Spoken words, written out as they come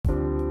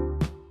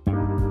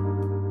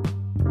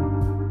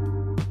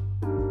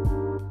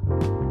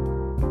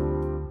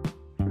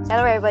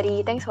Hello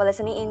everybody, thanks for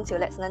listening in to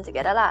Let's Learn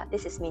Together lah.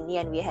 This is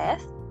Minnie and we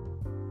have...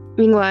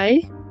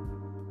 Mingwei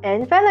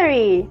and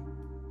Valerie.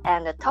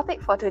 And the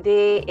topic for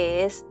today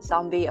is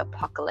zombie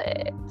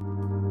apocalypse.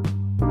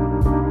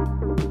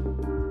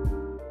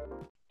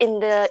 In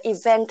the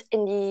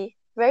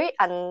very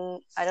I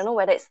don't know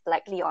whether it's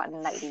likely or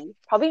unlikely,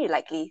 probably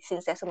likely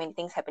since there's so many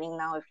things happening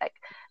now with like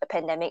the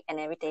pandemic and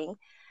everything,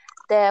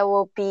 there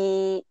will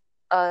be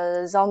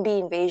a zombie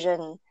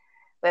invasion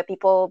where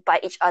people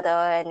bite each other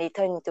and they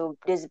turn into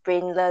these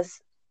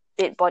brainless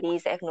dead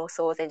bodies that have no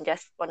souls and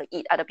just want to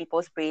eat other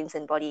people's brains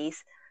and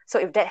bodies. So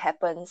if that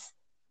happens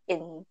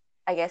in,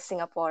 I guess,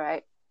 Singapore,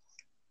 right,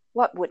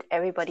 what would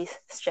everybody's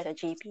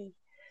strategy be?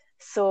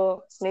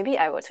 So maybe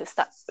I were to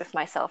start with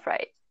myself,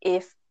 right?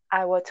 If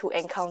I were to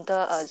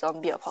encounter a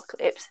zombie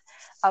apocalypse,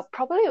 I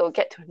probably will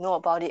get to know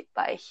about it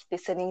by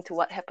listening to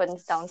what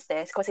happens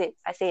downstairs, because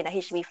I stay in a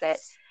HDB flat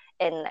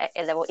and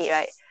at level 8,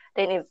 right?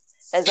 Then if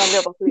there's zombie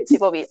apocalypse,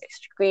 people will be like,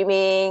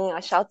 screaming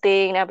or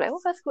shouting, and I'm like,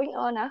 what's going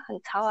on?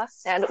 很吵啊.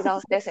 Then I look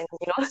downstairs and,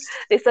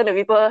 listen to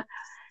people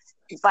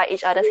bite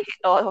each other's head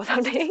or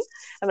something.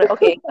 I'm like,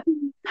 okay,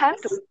 time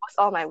to close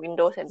all my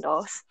windows and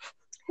doors.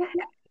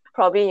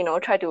 Probably,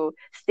 try to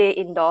stay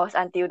indoors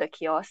until the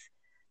chaos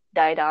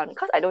die down,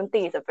 because I don't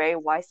think it's a very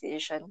wise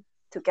decision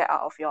to get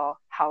out of your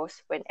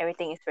house when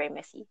everything is very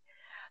messy.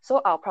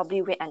 So I'll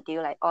probably wait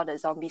until like all the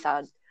zombies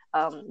are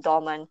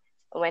dormant,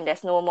 when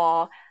there's no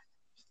more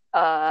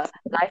live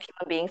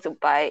human beings to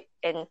bite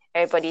and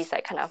everybody's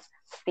like kind of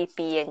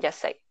sleepy and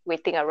just like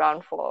waiting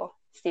around for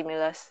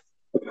stimulus.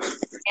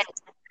 And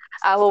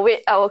I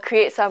will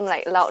create some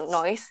like loud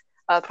noise,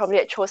 probably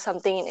like throw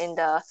something in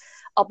the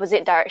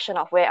opposite direction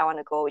of where I want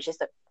to go, which is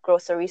the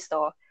grocery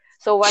store.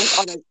 So once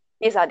all the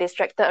these are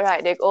distracted,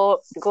 right, they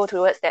go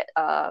towards that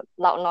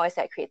loud noise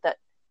that I created,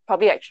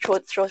 probably like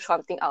throw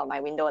something out of my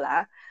window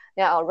lah.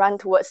 Then I'll run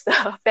towards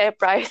the fair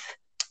price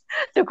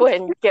to go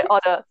and get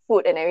all the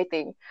food and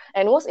everything.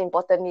 And most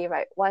importantly,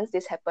 right, once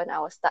this happened, I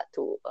will start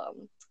to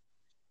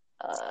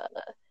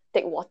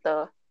take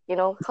water,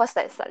 because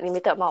there's a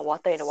limited amount of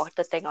water in the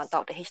water tank on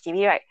top of the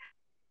HDB, right?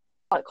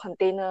 All the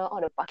container,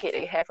 all the bucket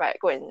that you have, right,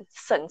 go and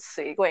盛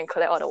水, go and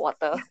collect all the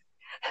water.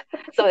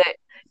 So that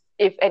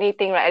if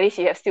anything, right, at least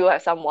you still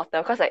have some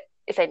water, because like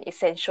it's an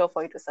essential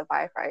for you to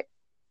survive, right?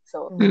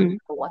 So the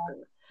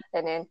water.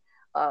 And then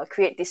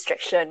create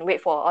distraction,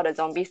 wait for all the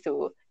zombies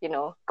to,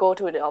 go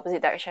to the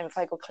opposite direction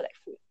before I go collect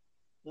food.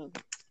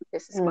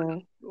 This is what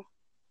I do.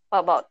 What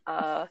about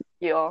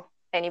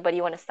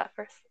anybody want to start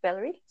first?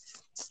 Valerie?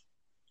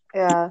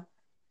 Yeah.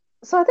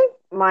 So I think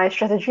my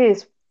strategy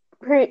is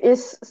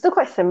still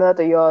quite similar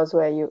to yours,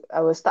 where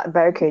I will start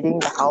barricading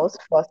the house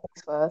first.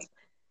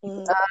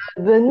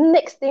 The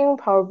next thing,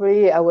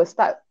 probably I will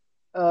start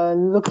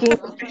looking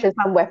for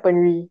some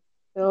weaponry.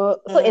 So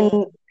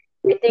in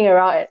waiting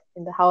around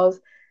in the house,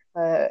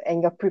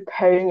 and you're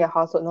preparing your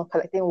house,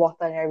 collecting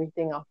water and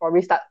everything, I'll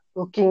probably start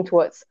looking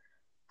towards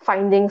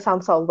finding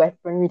some sort of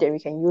weaponry that we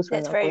can use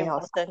when That's we're very going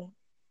outside.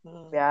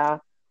 important. Yeah,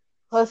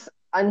 because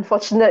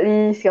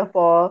unfortunately,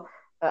 Singapore,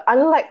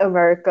 unlike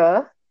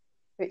America,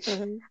 which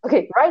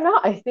okay, right now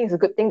I think it's a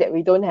good thing that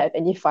we don't have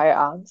any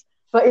firearms.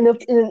 But in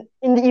the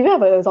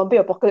event of a zombie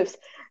apocalypse,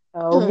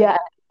 we are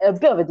at a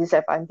bit of a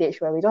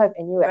disadvantage where we don't have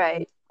any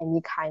weapons,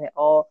 any kind at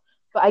all.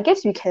 But I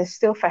guess we can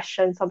still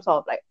fashion some sort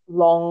of like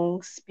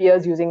long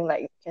spears using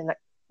like you can like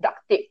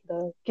duct tape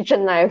the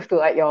kitchen knife to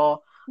like your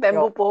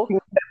bamboo pole.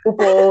 Bamboo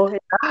pole.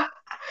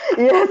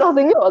 Yes, I was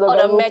thinking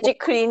about the magic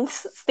clean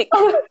stick.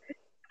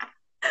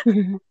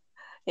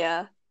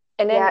 Yeah.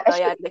 And then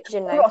the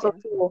kitchen knife.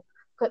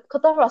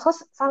 Curtain rods,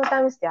 because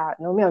sometimes they are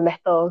made of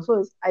metal,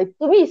 so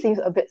to me it seems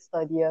a bit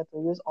sturdier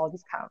to use all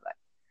these kind of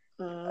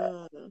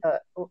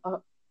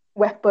like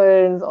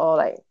weapons, or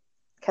like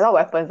cannot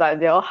weapons, like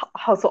they're all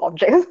household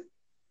objects.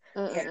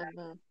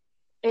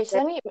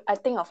 Suddenly I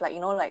think of like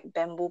like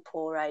bamboo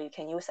pole, right? You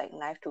can use like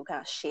knife to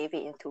kind of shave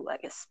it into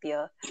like a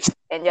spear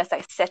and just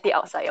like set it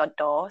outside your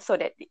door, so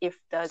that if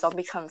the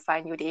zombies come and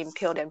find you, they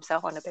impale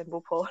themselves on the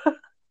bamboo pole.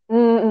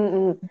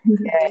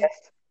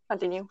 Yes.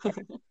 Continue.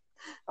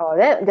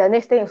 Then the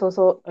next thing is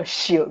also a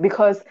shield,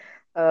 because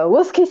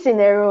worst case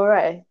scenario,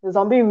 right, the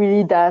zombie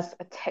really does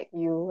attack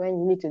you,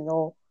 and you need to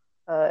know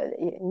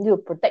you need to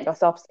protect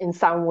yourselves in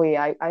some way.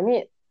 I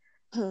mean,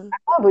 I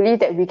don't believe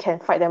that we can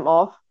fight them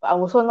off, but I'm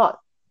also not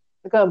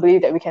gonna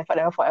believe that we can fight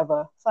them off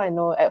forever. So I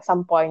know at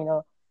some point,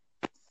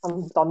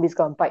 some zombies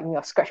gonna bite me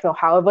or scratch me, or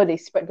however they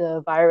spread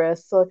the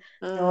virus. So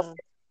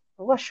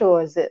what show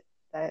is it?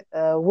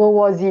 World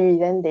War Z.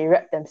 Then they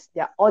wrap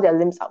all their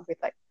limbs up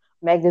with like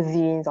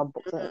magazines or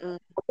books,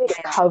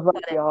 cover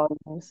your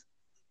limbs.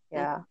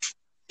 Yeah.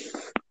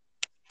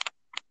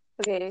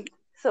 Okay.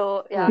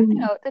 So I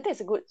think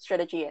that's a good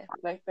strategy.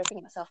 Wrapping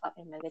yourself up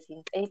in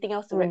magazines. Anything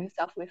else to wrap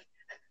yourself with?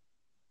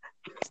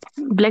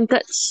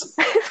 Blankets.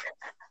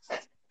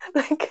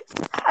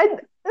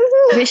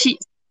 Bedsheet.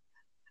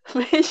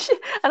 I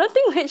don't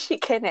think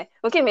bedsheet can.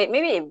 Okay,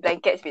 maybe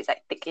blankets is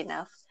like thick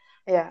enough.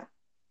 Yeah.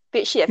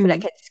 Bedsheet I feel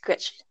like can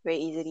scratch very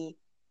easily.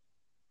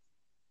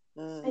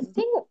 I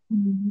think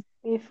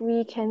if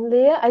we can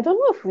layer, I don't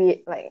know if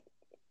we like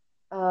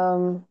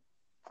um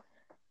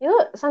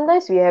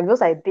sometimes we have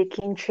those like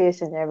baking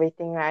trays and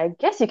everything, right? I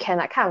guess you can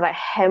like kind of like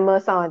hammer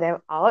some of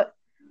them out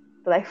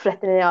to like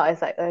flatten it out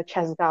as like a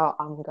chest guard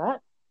or arm guard.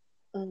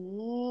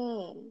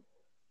 Mm,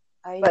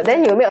 But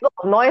then idea. you make a lot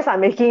of noise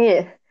making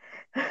it.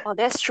 Oh,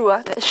 that's true.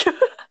 That's true.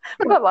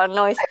 What about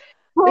noise?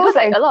 Because Pros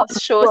like and a lot of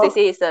shows, they cons.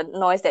 say it's the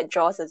noise that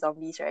draws the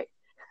zombies, right?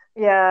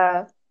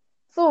 Yeah.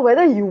 So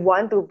whether you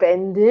want to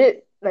bend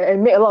it, like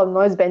and make a lot of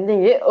noise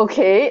bending it,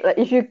 okay. Like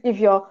if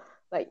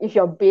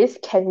your base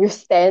can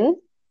withstand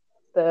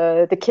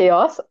the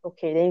chaos,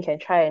 okay, then you can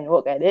try and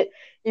work at it.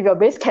 If your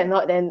base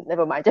cannot, then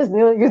never mind. Just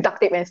use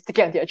duct tape and stick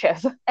it onto your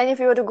chest. And if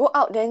you were to go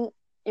out, then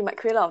you might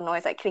create a lot of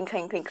noise, like clink,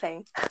 clink, clink,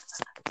 clink,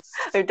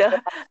 with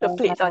the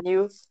plates on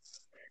you.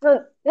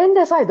 No, then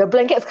that's why the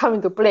blankets come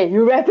into play.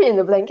 You wrap it in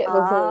the blankets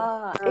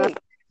also.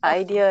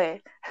 Idea.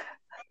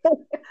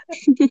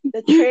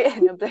 The tray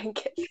and the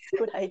blanket.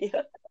 Good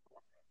idea.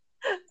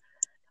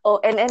 Oh,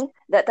 and then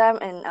that time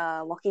in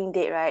Walking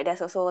Dead, right?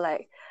 There's also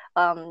like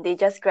they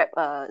just grab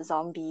a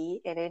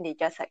zombie and then they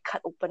just like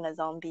cut open the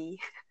zombie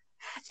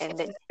and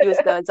then use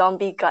the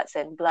zombie guts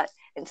and blood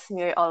and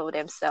smear it all over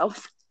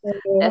themselves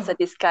as a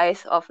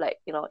disguise of like,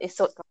 it's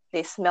so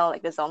they smell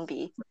like the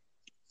zombie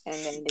and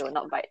then they will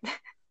not bite.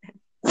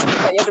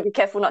 But you have to be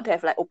careful not to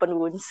have like open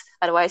wounds,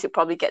 otherwise you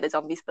probably get the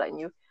zombie's blood in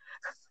you.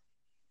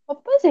 What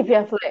happens if you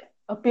have like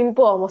a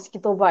pimple or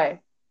mosquito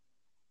bite?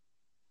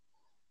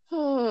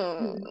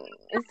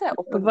 Is that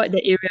open Avoid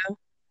the area.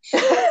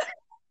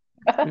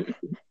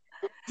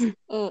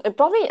 It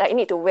probably like you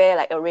need to wear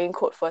like a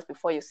raincoat first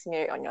before you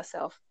smear it on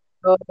yourself.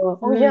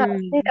 Oh yeah, I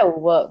think that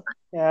would work.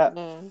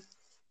 Yeah.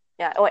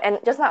 Yeah. Oh, and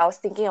just now I was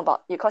thinking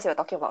about because you were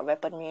talking about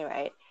weaponry,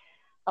 right?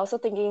 I was also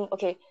thinking,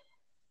 okay,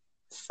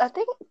 I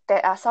think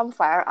there are some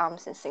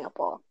firearms in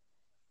Singapore,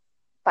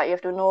 but you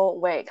have to know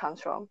where it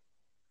comes from,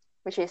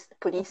 which is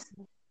police.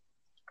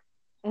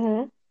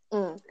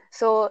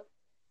 So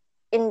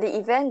in the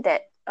event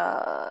that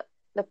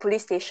the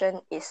police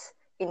station is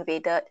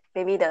invaded,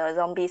 maybe the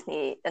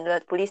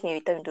police may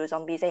return into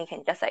zombies, then you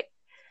can just like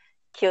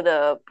kill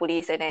the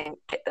police and then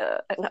get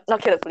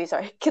not kill the police,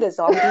 sorry, kill the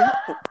zombie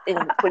in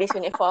police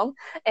uniform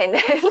and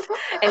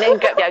then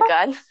grab their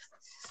gun.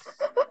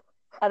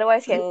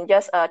 Otherwise, you can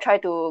just try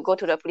to go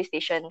to the police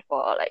station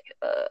for like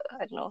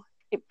I don't know.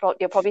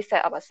 You'll probably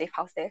set up a safe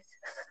house there.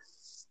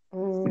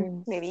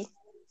 Maybe.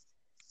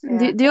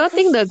 Yeah. Do you all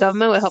think the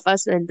government will help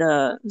us when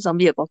the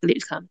zombie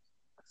apocalypse comes?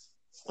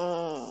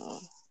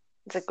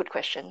 It's a good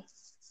question.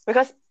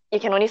 Because you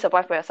can only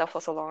survive by yourself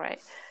for so long,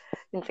 right?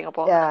 In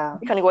Singapore. Yeah.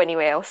 You can't go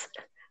anywhere else.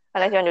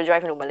 Unless you want to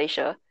drive into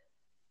Malaysia,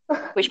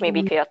 which may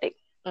be chaotic.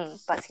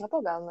 But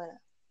Singapore government,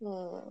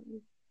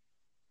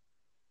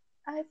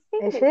 I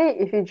think actually,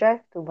 if you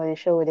drive to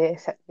Malaysia, will they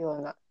accept you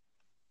or not?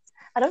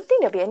 I don't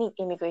think there'll be any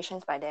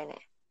immigrations by then.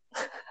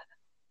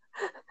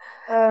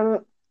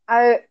 I'm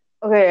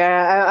going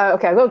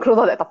to close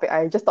on that topic.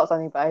 I just thought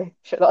something, but I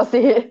should not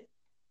say it.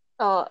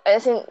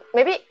 As in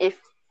maybe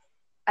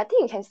I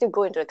think you can still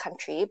go into the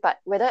country, but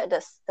whether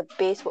the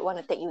base would want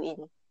to take you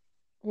in.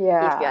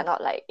 Yeah. If you are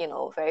not like,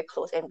 very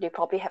close, and they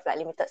probably have like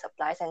limited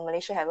supplies, and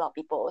Malaysia have a lot of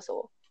people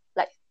also.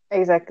 Like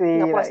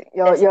exactly. Like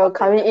you're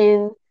coming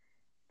in,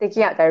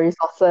 taking out their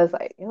resources,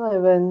 like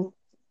you're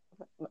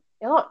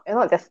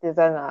not their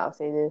citizen, I'll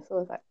say this. So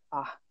it's like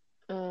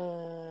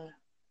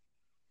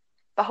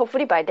But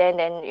hopefully by then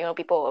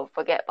people will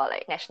forget about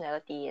like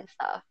nationality and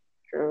stuff.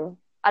 True.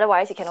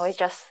 Otherwise you can always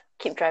just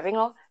keep driving.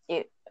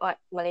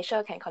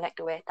 Malaysia can connect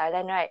to where?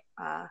 Thailand, right?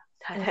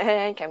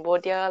 Thailand,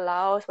 Cambodia,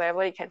 Laos,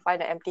 wherever you can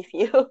find an empty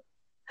field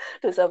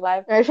to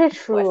survive. Actually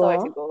true. As long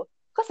as you go.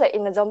 Because like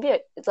in the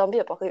zombie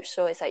apocalypse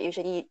show, it's like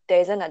usually there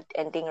isn't an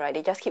ending, right?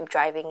 They just keep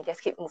driving,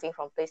 just keep moving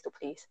from place to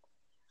place.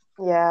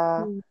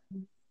 Yeah.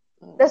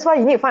 That's why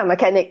you need to find a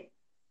mechanic.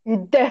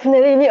 You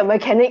definitely need a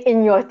mechanic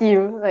in your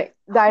team. Like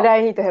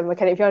Die need to have a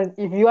mechanic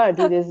if you want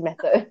to do this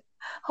method.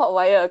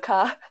 Hotwire a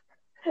car.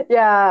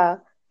 Yeah.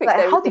 Like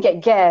everything. How to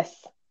get gas.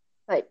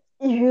 Like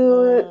if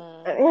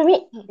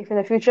if in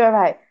the future,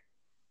 right,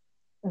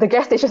 the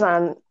gas stations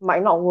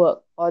might not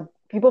work or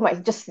people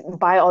might just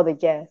buy all the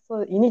gas.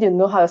 So you need to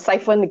know how to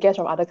siphon the gas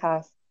from other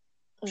cars.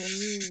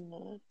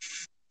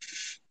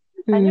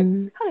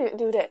 And how do you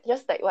do that?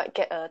 Just like what,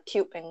 get a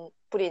tube and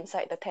put it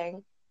inside the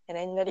tank and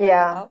then let it come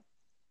out?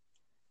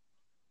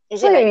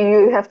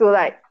 You have to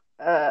like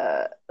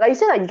you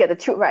said, like you get the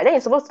tube, right? Then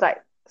you're supposed to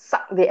like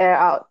suck the air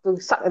out to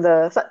sucking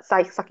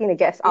the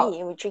gas out.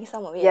 You drink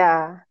some of it.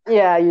 Yeah,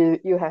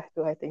 you have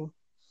to, I think.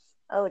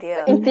 Oh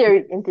dear. In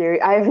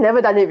theory, I've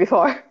never done it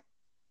before.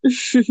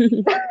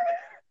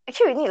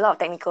 Actually, we need a lot of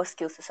technical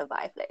skills to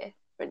survive, like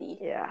really.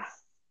 Yeah.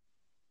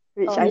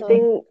 Which I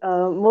think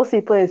most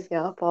people in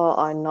Singapore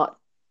are not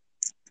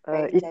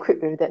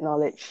equipped with that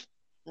knowledge.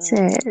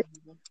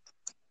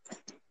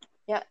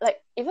 Yeah,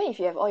 like even if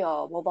you have all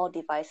your mobile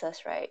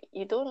devices, right,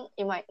 you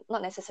might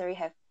not necessarily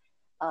have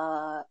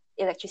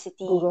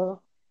electricity.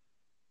 Google.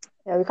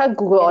 Yeah, we can't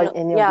Google on any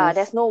of these. Yeah,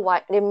 there's no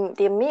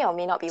there may or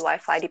may not be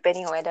Wi-Fi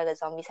depending on whether the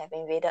zombies have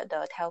invaded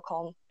the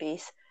telecom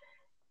base.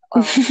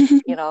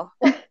 you know,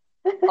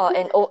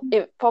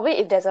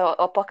 if there's a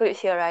apocalypse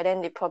here, right,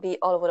 then they probably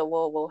all over the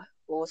world will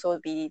also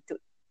be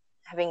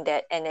having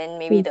that, and then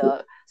maybe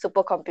the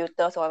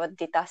supercomputers or whatever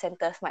data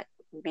centers might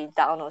be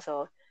down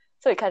also,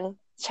 so you can't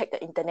check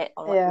the internet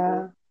or what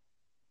Yeah.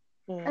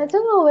 to do. I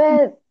don't know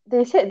where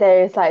they said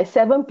there is like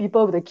 7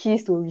 people with the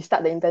keys to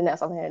restart the internet or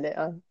something like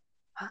that.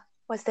 Huh?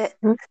 What's that?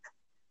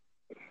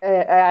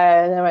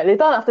 Never mind.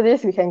 Later on after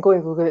this, we can go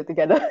and Google it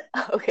together.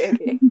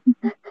 Okay.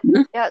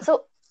 Yeah,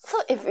 so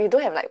if you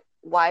don't have like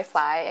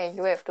Wi-Fi and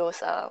you have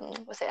those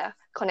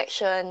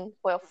connection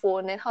for your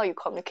phone, then how you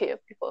communicate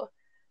with people,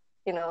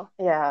 you know?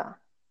 Yeah.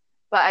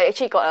 But I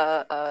actually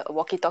got a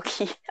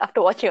walkie-talkie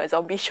after watching a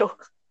zombie show.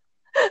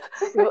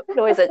 You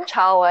know, it's a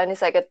child one.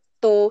 It's like a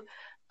 2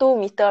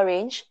 meter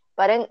range.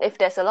 But then if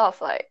there's a lot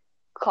of like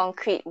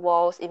concrete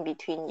walls in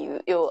between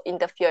you, it will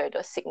interfere with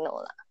the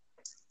signal lah.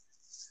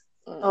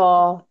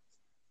 Oh,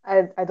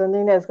 I don't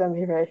think that's gonna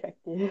be very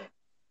effective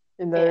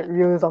in the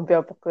real zombie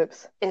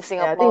apocalypse. In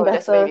Singapore,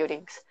 there's so many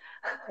buildings.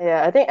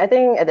 Yeah, I think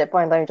at that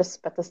point in time, you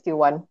just better steal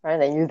one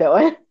rather than use that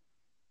one.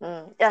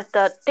 Yeah,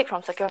 the take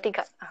from security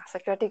guard.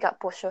 Security guard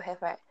post show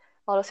have, right?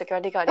 All the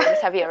security guard, they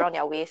just have it around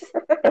their waist.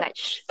 And like,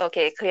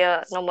 okay,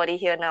 clear, nobody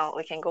here now.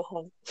 We can go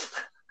home.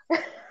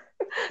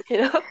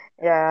 You know?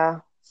 Yeah.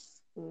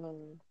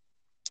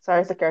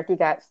 Sorry, security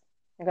guards.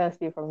 I'm gonna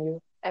steal from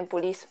you. And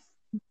police.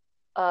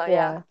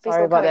 Yeah, please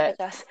sorry don't come about and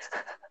catch us.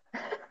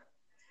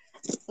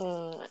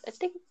 I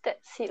think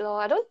that's it,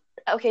 lor.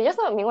 Okay, just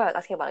now meanwhile I was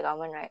asking about the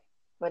government, right?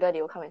 Whether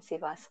they will come and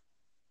save us.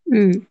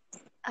 I'm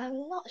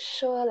not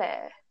sure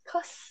leh.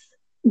 Cause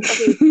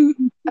okay,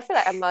 I feel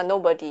like I'm a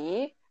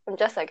nobody. I'm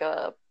just like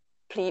a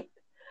plebe,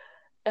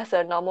 as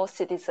a normal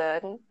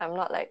citizen. I'm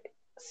not like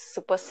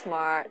super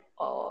smart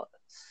or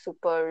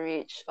super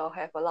rich or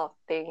have a lot of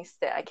things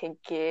that I can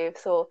give.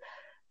 So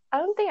I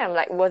don't think I'm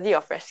like worthy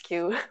of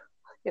rescue.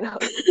 You know.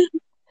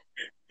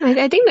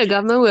 I think the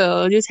government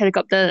will use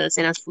helicopter to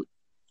send us food.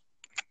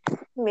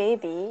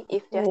 Maybe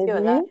if they're still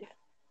alive.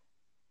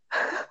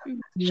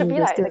 Should be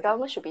like the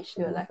government should be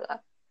still alive lah.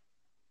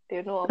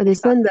 They know. But they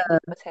send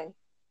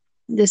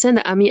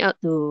the army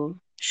out to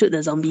shoot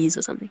the zombies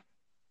or something.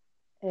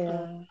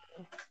 Yeah.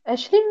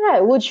 Actually, right,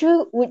 would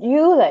you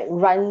like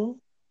run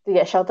to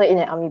get shelter in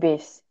an army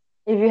base?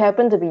 If you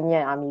happen to be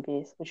near an army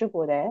base, would you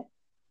go there?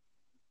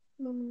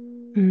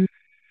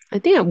 I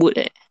think I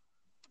would.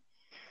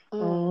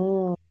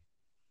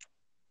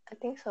 I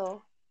think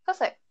so.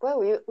 Cause like,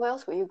 where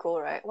else would you go,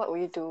 right? What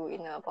would you do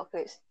in an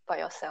apocalypse by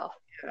yourself?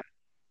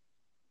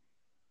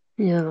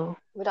 Yeah.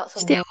 Without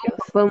some Stay at home,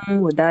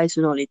 confirm will die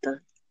sooner or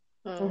later.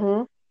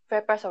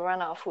 FairPrice will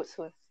run out of food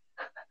soon.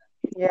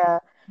 Yeah.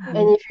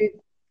 And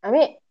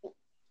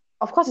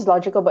of course it's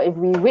logical, but if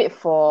we wait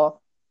for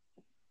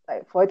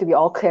it to be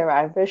all clear,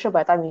 right, I'm very sure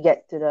by the time we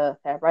get to the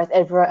FairPrice,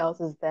 everyone else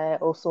is there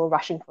also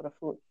rushing for the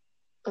food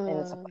and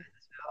the supplies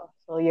as well.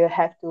 So you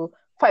have to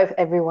fight with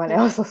everyone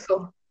else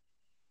also.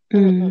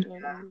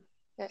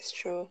 That's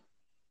true.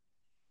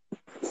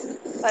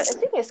 But I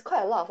think there's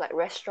quite a lot of like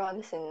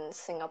restaurants in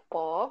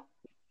Singapore,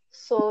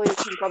 so you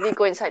can probably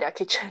go inside their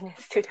kitchen and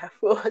steal their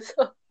food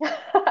also.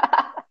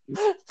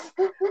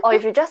 Or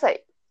if you just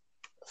like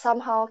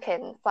somehow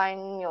can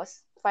find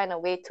a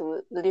way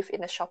to live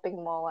in a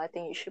shopping mall, I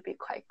think you should be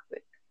quite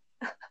good.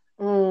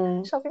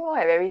 Shopping mall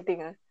have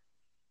everything.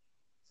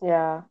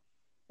 Yeah.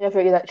 You have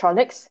your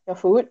electronics, your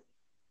food.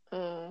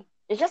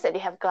 It's just that they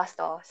have glass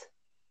doors.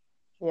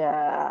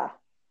 Yeah.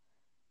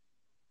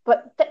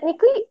 But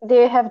technically,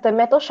 they have the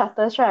metal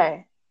shutters,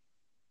 right?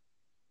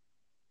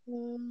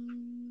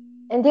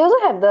 And they also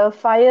have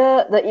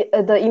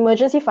the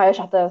emergency fire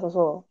shutters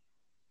also.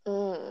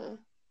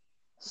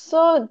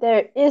 So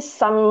there is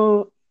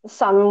some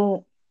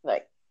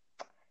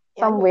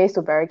ways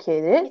to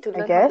barricade it. Need to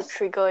learn I guess. How to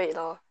trigger it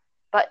all.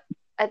 But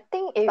I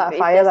think if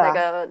fire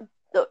there's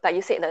like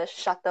you said, the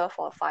shutter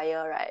for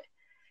fire, right?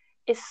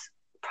 It's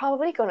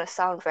probably gonna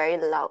sound very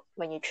loud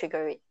when you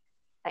trigger it.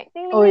 Like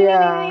ding, ding, ding,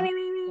 ding, ding,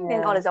 ding,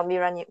 then all the zombie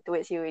run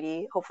towards you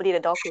already. Hopefully the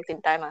door closes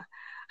in time.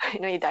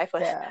 You die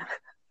first.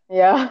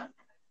 Yeah.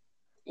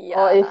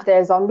 Or if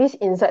there's zombies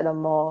inside the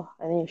mall,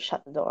 and then you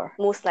shut the door.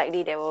 Most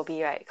likely there will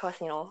be, right? Because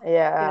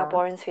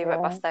Singaporeans'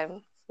 favorite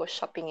pastime was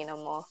shopping in a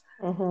mall.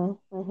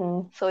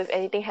 So if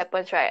anything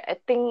happens, right, I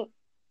think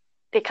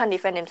they can't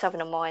defend themselves in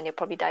the mall and they'll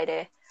probably die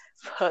there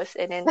first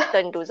and then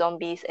turn into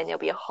zombies and there'll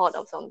be a horde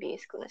of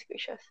zombies. Goodness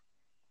gracious.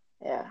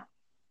 Yeah.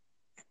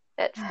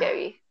 That's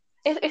scary.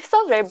 It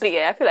sounds very bleak.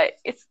 I feel like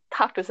it's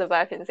tough to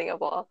survive in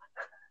Singapore.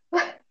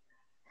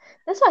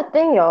 That's why I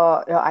think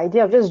your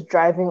idea of just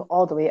driving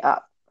all the way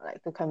up,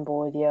 like to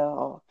Cambodia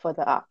or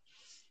further up,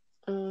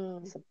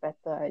 is a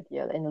better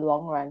idea in the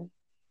long run.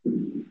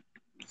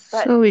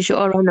 But so we should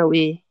all run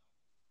away.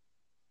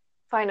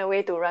 Find a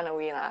way to run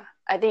away lah.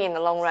 I think in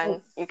the long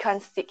run, you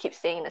can't keep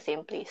staying in the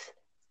same place.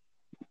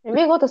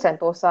 Maybe go to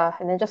Sentosa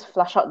and then just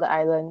flush out the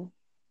island.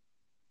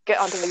 Get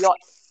onto a yacht.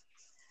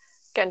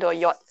 Get into a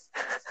yacht.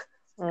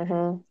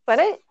 But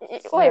then,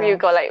 what if you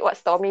got like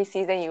stormy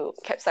seas, then you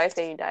capsize,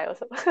 then you die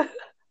also?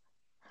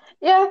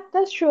 Yeah,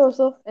 that's true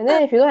also. And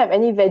then if you don't have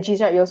any veggies,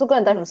 right, you're also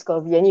gonna die from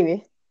scurvy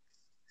anyway.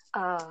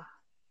 You're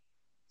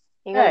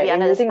gonna Right, be if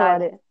under you the think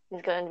about sun. it.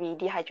 It's gonna be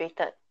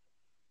dehydrated.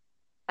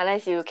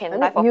 Unless you I can mean,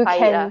 live off you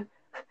fire lah.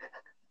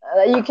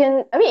 can, you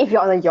can. I mean, if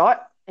you're on a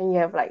yacht and you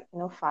have like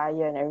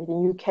fire and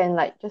everything, you can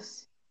like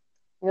just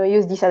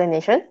use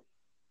desalination.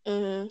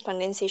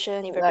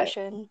 Condensation, Like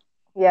evaporation.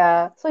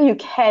 yeah, so you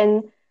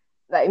can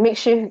like make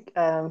sure you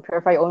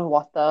purify your own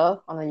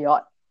water on a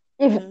yacht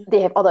if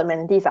they have all the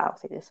amenities. I'll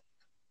say this.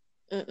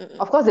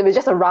 Of course, if it's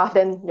just a raft,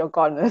 then you're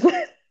gone.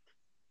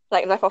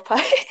 Like life of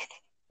pi.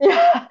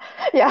 Yeah,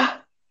 yeah.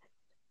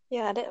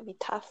 Yeah, that would be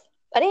tough.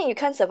 I think you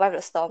can't survive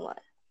the storm, what?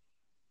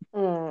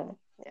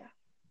 Yeah.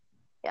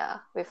 Yeah,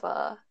 with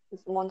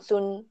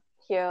monsoon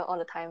here all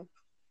the time,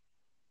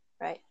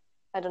 right?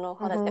 I don't know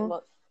how does that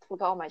work.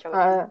 Forgot all my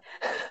geography.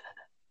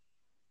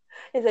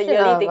 It's a yearly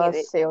None thing, of is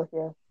us it? sail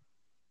here.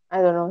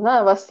 I don't know.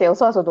 None of us sail,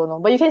 so I also don't know.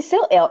 But you can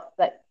sail out,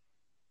 like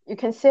you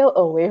can sail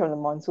away from the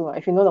monsoon. Like,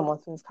 if you know the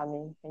monsoon's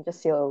coming, you can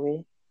just sail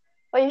away.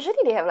 But usually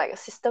they have like a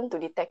system to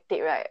detect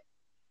it, right?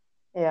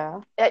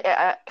 Yeah.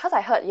 Because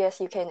I heard, yes,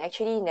 you can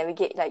actually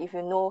navigate, like if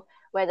you know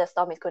where the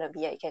storm is going to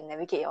be, you can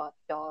navigate your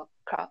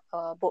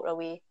boat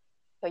away,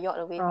 your yacht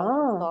away from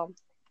the storm.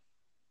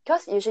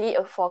 Because usually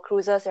for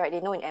cruisers, right,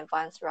 they know in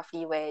advance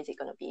roughly where is it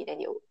going to be, then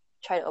you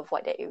try to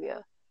avoid that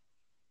area.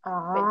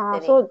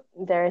 So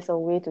there is a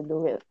way to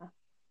do it.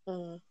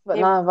 But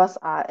none of us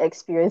are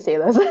experienced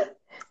sailors.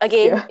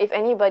 Again, Yeah. if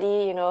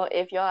anybody,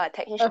 if you're a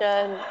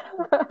technician,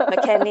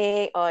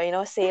 mechanic,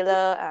 or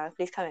sailor,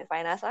 please come and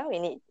find us. We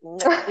need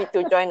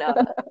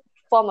to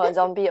form a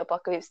zombie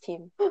apocalypse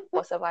team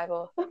for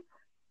survival.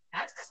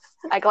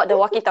 I got the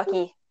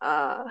walkie-talkie.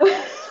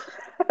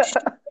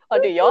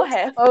 What do y'all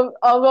have?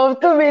 Of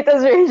 2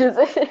 meters range, is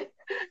it?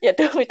 Yeah,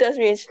 2 meters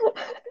range.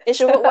 It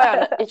should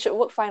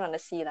work fine on the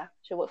sea lah.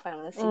 Should work fine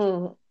on the sea.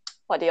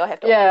 What do y'all have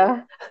to offer?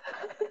 Yeah.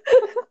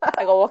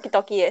 I got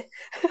walkie-talkie.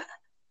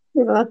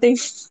 Nothing.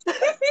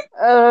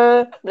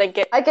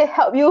 Blanket. I can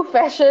help you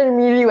fashion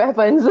melee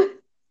weapons.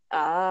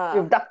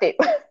 With duct tape.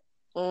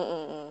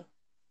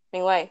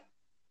 明白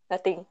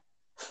Nothing.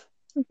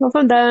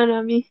 Confirm die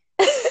one, me.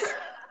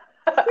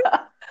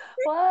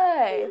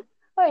 Why?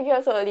 Why you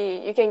get so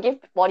early? You can give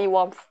body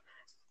warmth.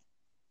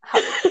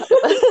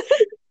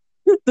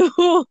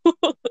 No.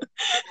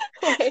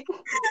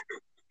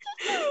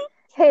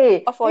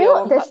 Hey,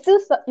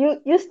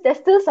 there's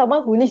still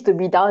someone who needs to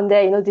be down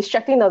there,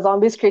 distracting the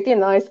zombies, creating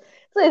noise.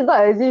 So it's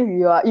not as if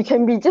you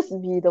can just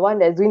be the one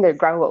that's doing the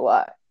groundwork.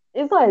 What?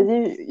 It's not as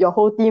if your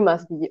whole team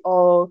must be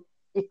all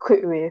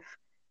equipped with,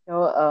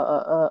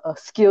 a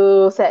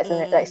skill sets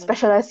and like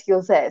specialized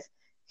skill sets.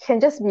 You can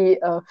just be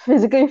a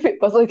physically fit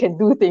person who can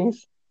do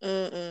things,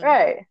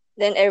 right?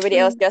 Then everybody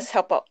else just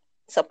help out,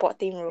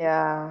 supporting role.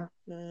 Yeah.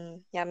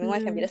 Yeah,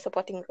 Mingwai can be the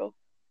supporting role.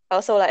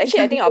 Also,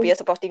 actually, I think I'll be a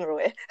supporting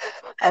role.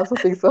 I also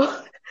think so.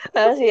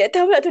 Tell me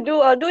what to do.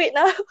 I'll do it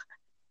now.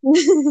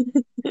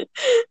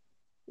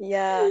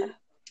 Yeah,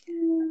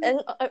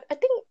 and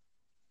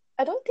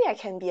I don't think I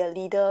can be a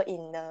leader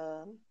in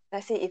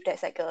let's say if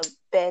there's like a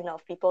band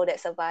of people that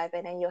survive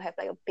and then you have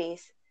like a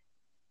base.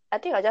 I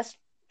think I'll just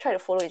try to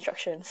follow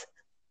instructions.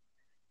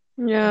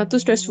 Yeah, too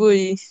stressful.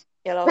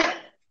 Yeah, lor.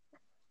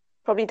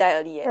 Probably die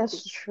early.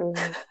 That's true.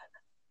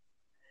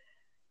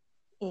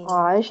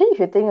 Actually, if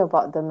you think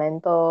about the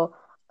mental,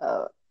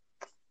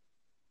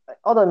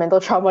 all the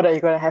mental trauma that you're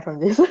gonna have from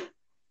this.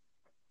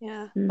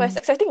 Yeah, but it's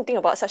exciting to think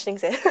about such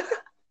things. I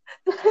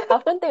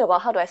often think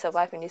about how do I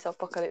survive in this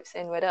apocalypse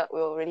and whether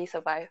we'll really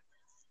survive.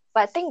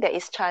 But I think there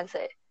is chance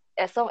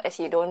as long as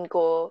you don't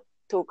go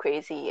too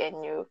crazy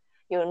and you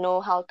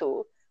know how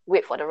to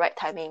wait for the right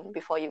timing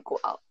before you go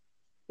out,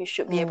 you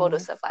should be able to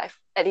survive,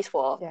 at least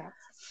for,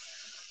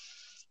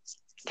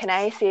 can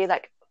I say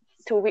like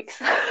 2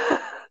 weeks?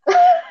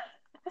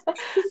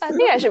 I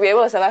think I should be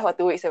able to survive for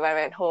 2 weeks if I'm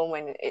at home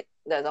when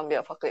the zombie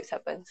apocalypse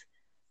happens.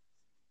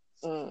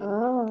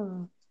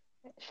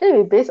 Actually,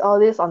 we base all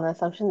this on the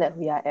assumption that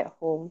we are at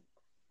home.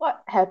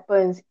 What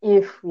happens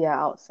if we are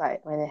outside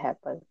when it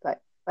happens? Like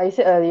you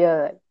said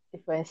earlier, like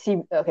if we're in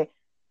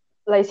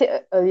like you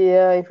said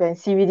earlier, if we're in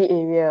CBD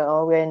area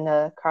or we're in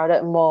a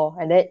crowded mall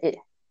and then it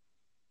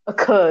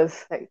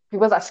occurs, like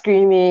people are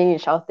screaming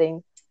and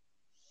shouting,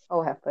 what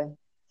will happen?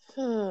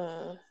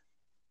 Or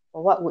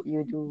what would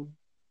you do?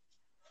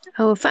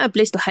 I will find a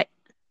place to hide.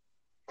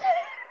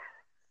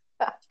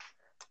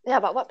 Yeah,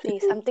 but what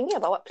place? I'm thinking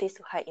about what place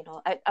to hide,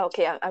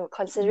 I'm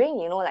considering,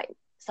 like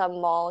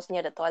some malls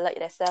near the toilet,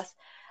 there's just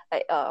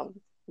like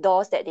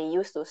doors that they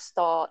use to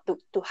store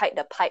to hide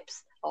the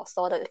pipes or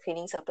store the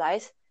cleaning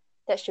supplies.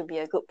 That should be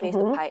a good place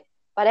to hide.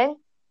 But then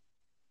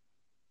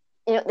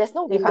there's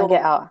no window. You can't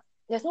get out.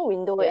 There's no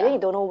window. Then you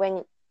don't know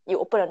when you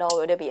open the door,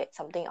 will there be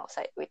something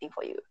outside waiting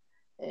for you?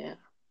 Yeah,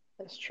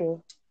 that's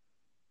true.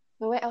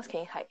 Where else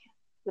can you hide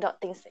without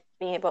things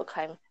being able to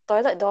climb?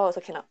 Toilet door also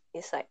cannot.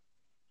 It's like,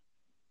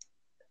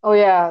 oh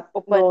yeah,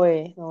 open. No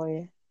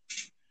way.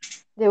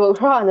 They will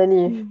crawl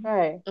underneath,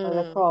 right? Or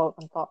they'll crawl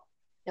on top.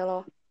 Yeah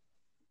lor.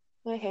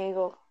 Where can you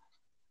go?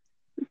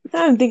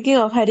 I'm thinking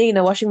of hiding in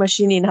a washing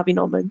machine in Harvey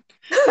Norman.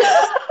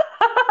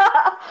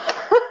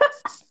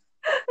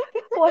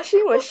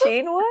 Washing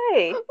machine?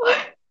 Why?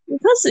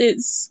 Because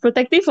it's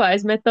protective,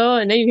 it's metal,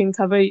 and then you can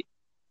cover it.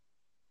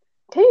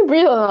 Can you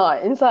breathe or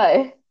not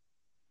inside?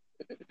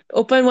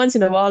 Open once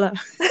in a while. Lah.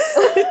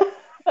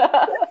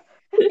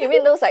 You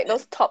mean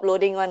those top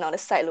loading one or the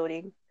side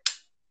loading?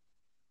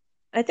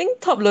 I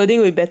think top loading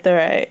will be better,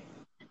 right?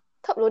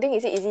 Top loading,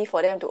 is it easy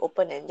for them to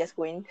open and just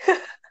go in?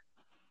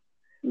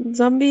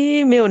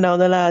 Zombie 没有脑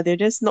的 lah. They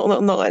just knock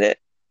knock knock like that.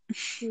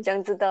 你怎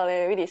样知道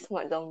leh? Maybe they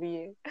smart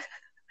zombie.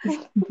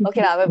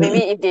 Okay lah, but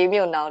maybe if they 没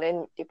有脑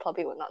then they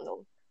probably would not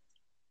know.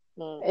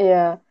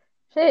 Yeah.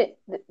 Actually,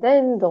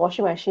 then the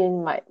washing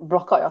machine might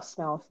block out your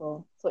smell,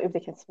 so if they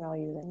can smell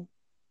you,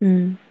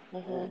 then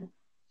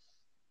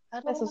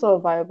that's also a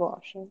viable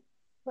option.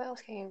 Where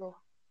else can you go?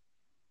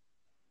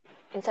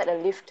 Inside the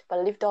lift, but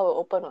the lift door will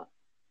open. What?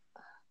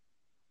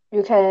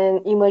 You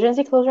can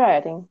emergency close, right?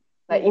 I think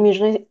like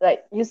emergency,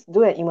 like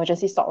do an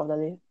emergency stop of the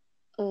lift.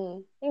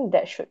 I think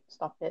that should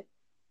stop it.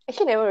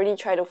 Actually, never really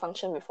tried to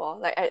function before.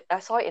 Like I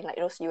saw it in like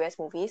those US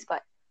movies,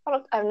 but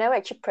I've never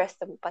actually pressed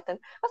the button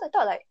because I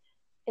thought like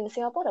in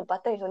Singapore the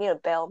button is only a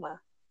bell ma.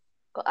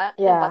 Got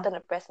no button to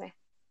press me.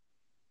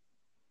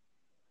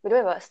 We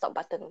don't have a stop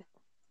button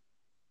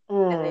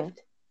in the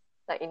lift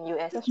like in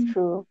US. That's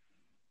true.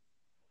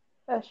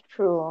 That's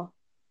true.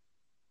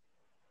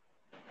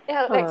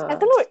 Yeah, like I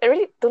don't know. I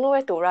really don't know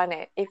where to run.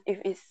 If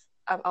it's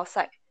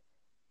outside,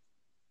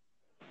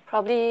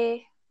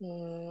 probably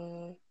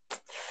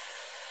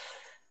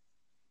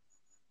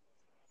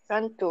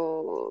run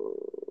to,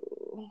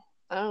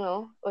 I don't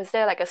know. Was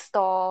there like a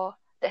store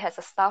that has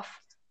a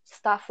staff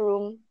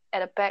room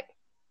at the back?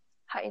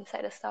 Hide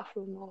inside the staff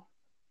room. Or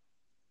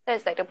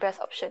that's like the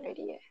best option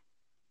already.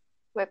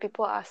 Where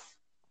people are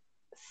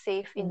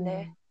safe in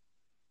there.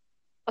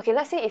 Okay,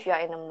 let's say if you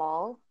are in a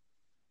mall.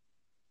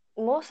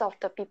 Most of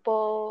the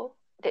people,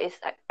 there is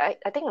I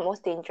think the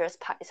most dangerous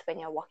part is when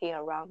you're walking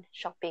around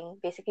shopping.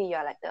 Basically,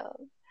 you're like the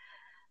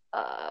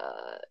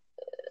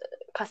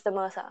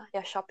customers.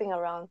 You're shopping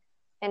around,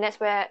 and that's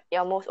where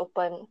you're most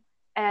open.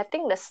 And I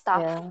think the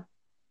staff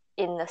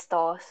in the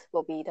stores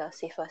will be the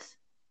safest.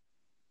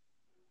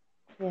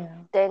 Yeah.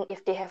 Then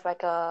if they have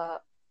like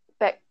a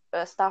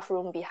staff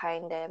room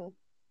behind them,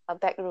 a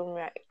back room,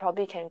 right?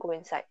 Probably can go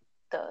inside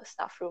the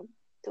staff room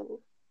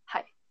to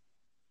hide.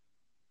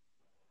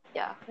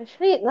 Yeah.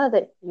 Actually, now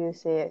that you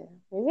say it,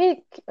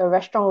 maybe a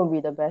restaurant would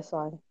be the best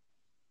one.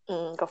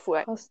 Got food,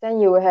 right? Because then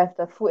you will have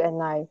the food and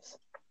knives.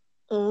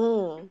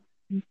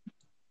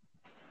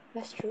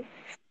 That's true.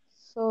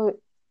 So,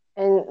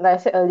 and like I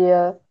said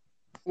earlier,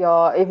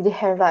 if they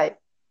have like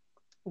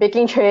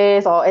baking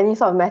trays or any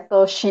sort of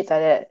metal sheets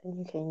like that,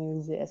 you can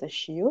use it as a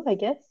shield, I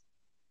guess.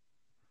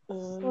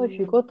 So if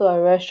you go to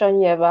a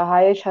restaurant, you have a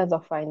higher chance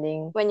of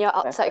finding when you're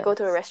outside, weapons. go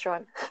to a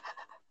restaurant.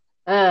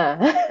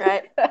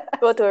 Right?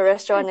 Go to a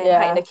restaurant and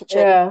hide in the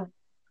kitchen. Yeah.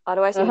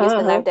 Otherwise, you use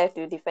the knife there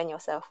to defend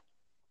yourself.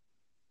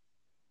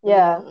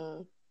 Yeah.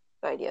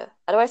 Good idea.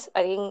 Otherwise,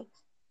 I think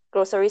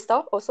grocery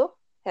store also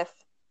have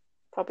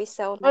probably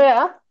sell. Oh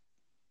yeah.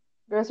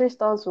 Grocery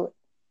stores would.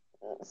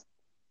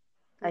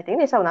 I think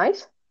they sell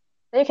knives.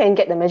 Then you can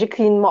get the Magic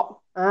Clean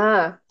mop.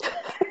 And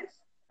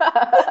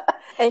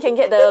you can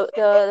get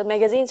the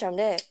magazines from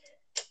there.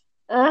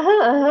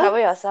 Cover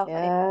yourself.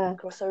 Yeah.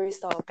 Grocery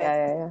store best.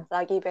 Yeah.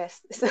 Lagi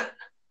best.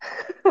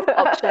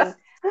 Option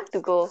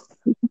to go.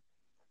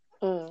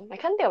 I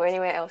can't think of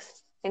anywhere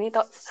else. Any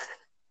thoughts?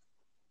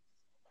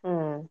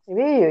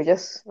 Maybe you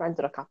just run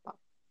to the car park.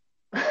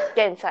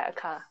 Get inside a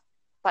car.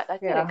 But I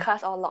think the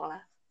cars all locked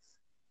lah.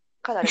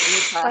 Because of the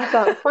new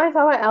car. Find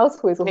someone else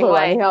who is also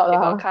running out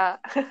lah. Car.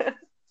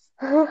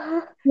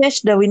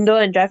 Smash the window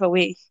and drive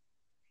away.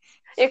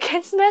 You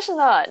can smash or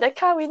not? The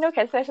car window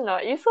can smash or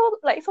not? It's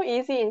so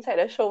easy inside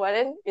the show, but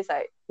then it's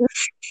like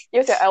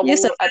use your elbow.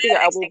 I think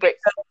your elbow break.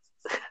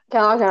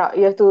 Cannot.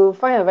 You have to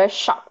find a very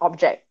sharp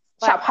object.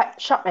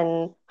 Sharp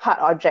and hard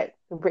object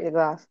to break the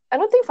glass. I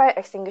don't think fire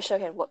extinguisher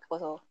can work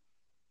also.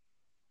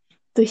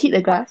 To hit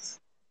the glass?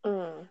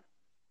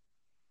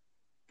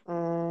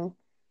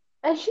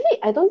 Actually,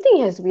 I don't think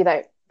it has to be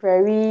like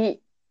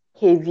very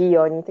heavy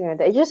or anything like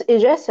that. It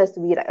just has to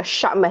be like a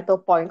sharp metal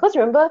point. Because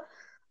remember,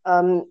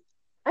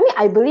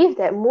 I believe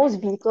that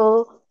most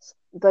vehicles,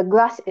 the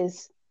glass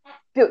is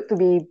built to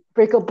be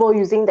breakable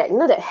using that,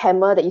 that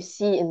hammer that you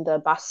see in the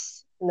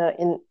bus,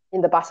 in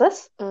the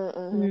buses,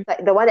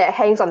 like the one that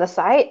hangs on the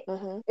side.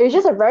 It's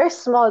just a very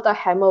small little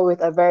hammer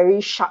with a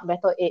very sharp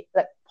metal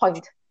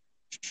point.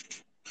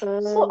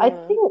 So I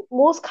think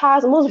most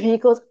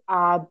vehicles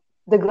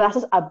the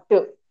glasses are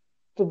built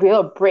to be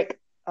able to break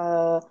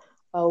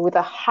with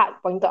a hard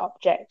pointed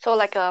object. So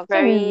like a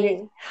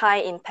very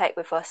high impact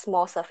with a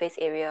small surface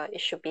area, it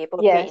should be able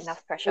to create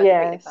enough pressure to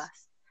break the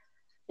glass.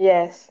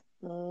 Yes.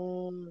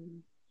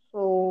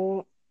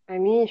 So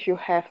if you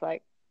have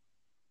like,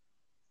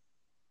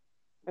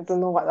 I don't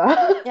know what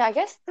Yeah, I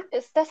guess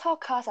that's how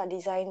cars are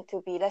designed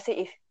to be. Let's say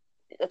if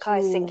the car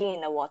is sinking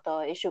in the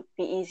water, it should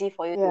be easy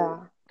for you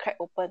to crack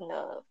open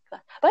the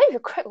glass. But if you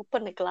crack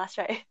open the glass,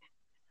 right,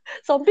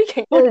 zombie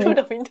can go through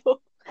the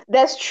window.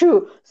 That's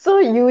true. So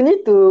you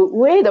need to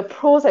weigh the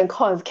pros and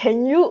cons.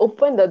 Can you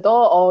open the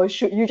door or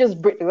should you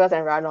just break the glass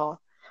and run off?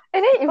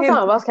 And then if some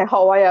of us can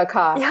hotwire a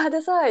car. Yeah,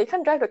 that's why you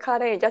can't drive the car,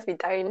 then you just be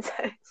dying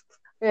inside.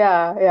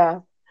 Yeah.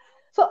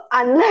 So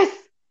unless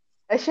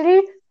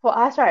actually for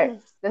us,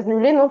 right, there's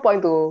really no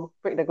point to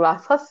break the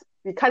glass because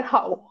we can't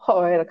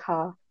hotwire the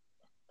car.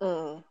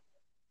 Really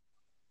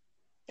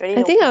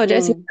I think I'll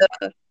just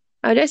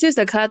use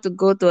the car to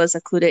go to a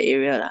secluded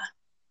area lah.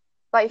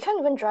 But you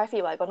can't even drive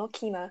it, I got no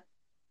key, ma.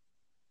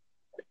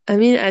 I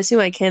mean, I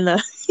assume I can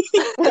lah.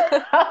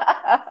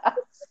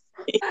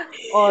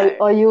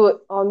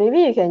 or maybe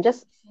you can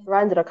just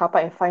run to the car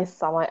park and find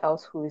someone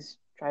else who is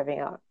driving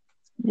out.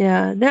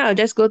 Yeah, then I'll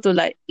just go to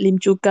like Lim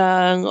Chu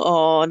Kang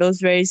or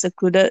those very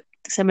secluded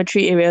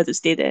cemetery area to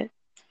stay there.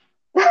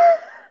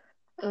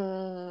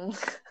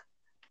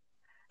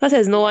 Because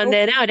there's no one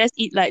there, then I'll just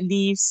eat like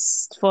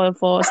leaves for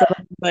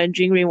survival and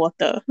drink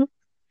rainwater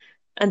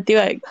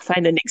until I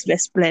find the next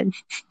best plan.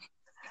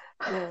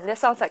 That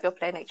sounds like a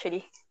plan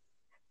actually.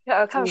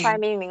 Yeah, come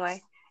find me,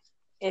 Mingwei.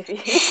 If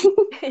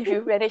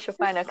you manage to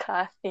find a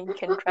car, then you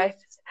can drive.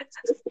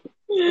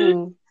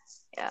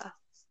 Yeah.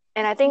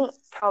 And I think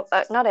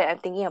now that I'm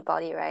thinking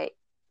about it, right,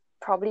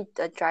 probably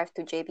the drive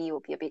to JB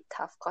will be a bit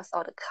tough because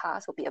all the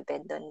cars will be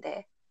abandoned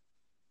there.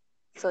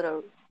 So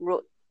the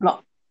road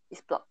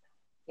is blocked.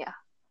 Yeah.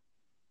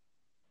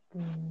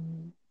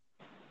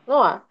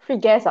 No, free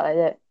gas like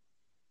that.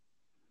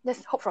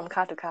 Just hop from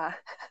car to car.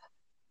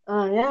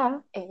 Yeah.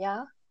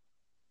 Yeah.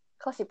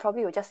 Because you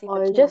probably will just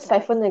or you just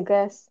siphon the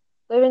gas.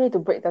 Don't even need to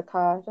break the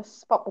car.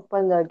 Just pop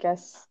open the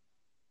gas.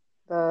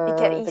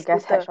 The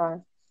gas hatch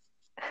one.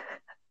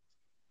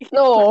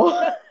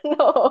 No.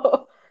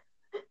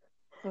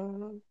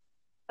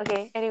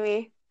 Okay,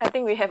 anyway, I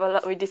think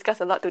we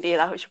discussed a lot today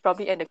lah. We should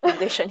probably end the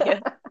conversation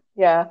here.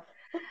 Yeah.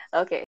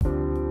 Okay.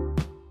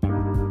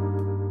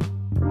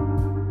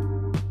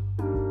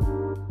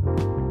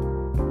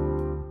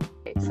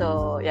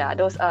 So yeah,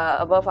 those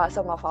above are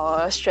some of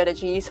our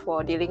strategies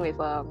for dealing with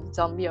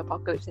zombie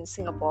apocalypse in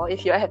Singapore.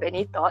 If you have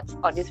any thoughts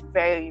on this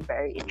very,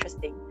 very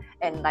interesting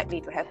and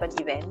likely to happen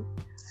event,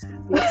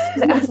 please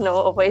let us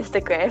know over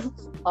Instagram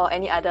or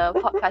any other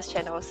podcast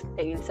channels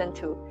that you listen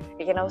to.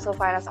 You can also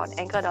find us on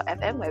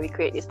anchor.fm where we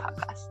create this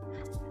podcast.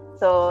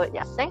 So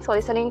yeah, thanks for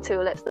listening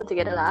to Let's Learn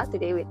Together lah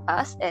today with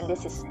us. And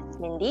this is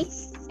Mindy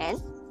and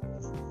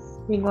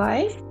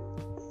Mingwei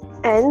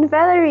and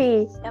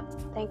Valerie. Yep.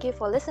 Thank you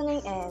for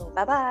listening and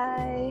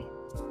bye-bye.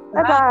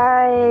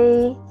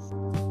 Bye-bye.